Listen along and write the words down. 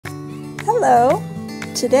Hello!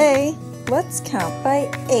 Today, let's count by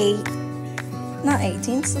 8. Not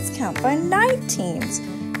 18s, let's count by 19s.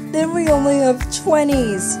 Then we only have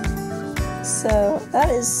 20s. So that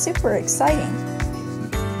is super exciting.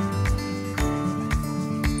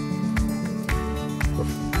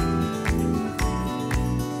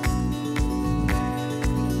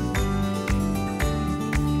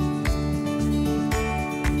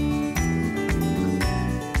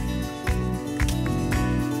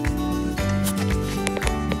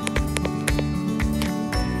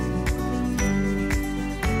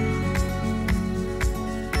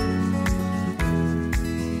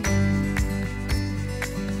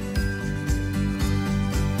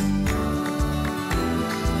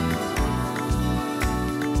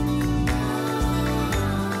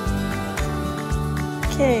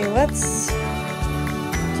 Okay, let's do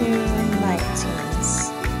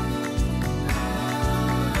 19s.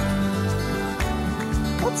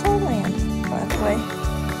 Let's hold land, by the way.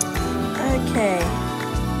 Okay,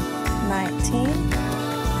 19,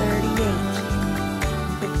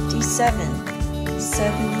 38, 57,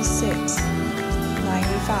 76,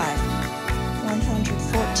 95,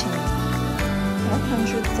 114,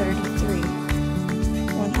 133,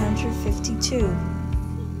 152,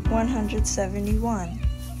 171,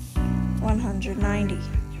 190,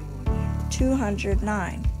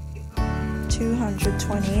 209,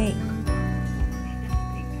 228,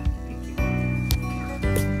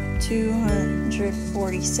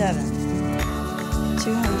 247,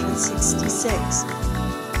 266,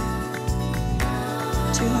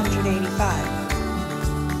 285,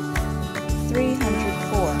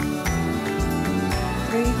 304,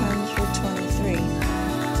 323,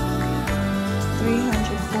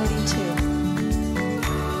 342,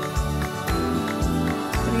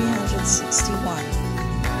 361,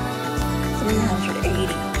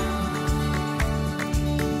 380.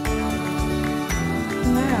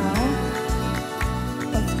 Now,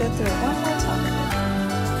 let's go through it one more time.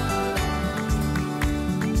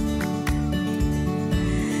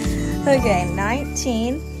 Okay,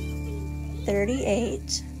 19,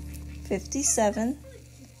 38, 57,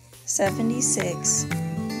 76,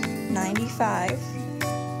 95,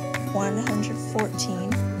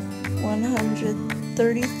 114,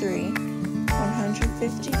 133,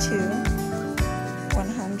 152,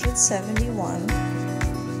 171,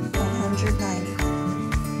 190,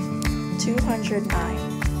 209,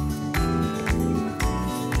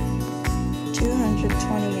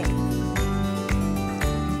 228,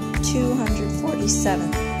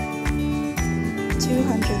 247,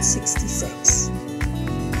 266,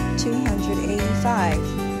 285,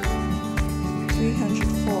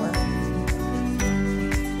 304,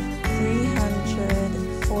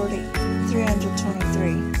 340,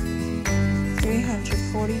 323,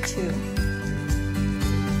 342,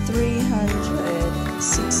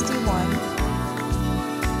 361,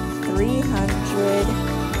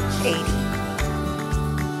 380.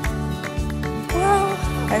 Well,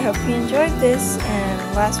 I hope you enjoyed this,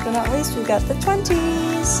 and last but not least, we got the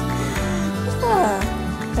 20s.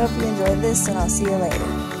 I hope you enjoyed this, and I'll see you later.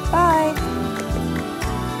 Bye!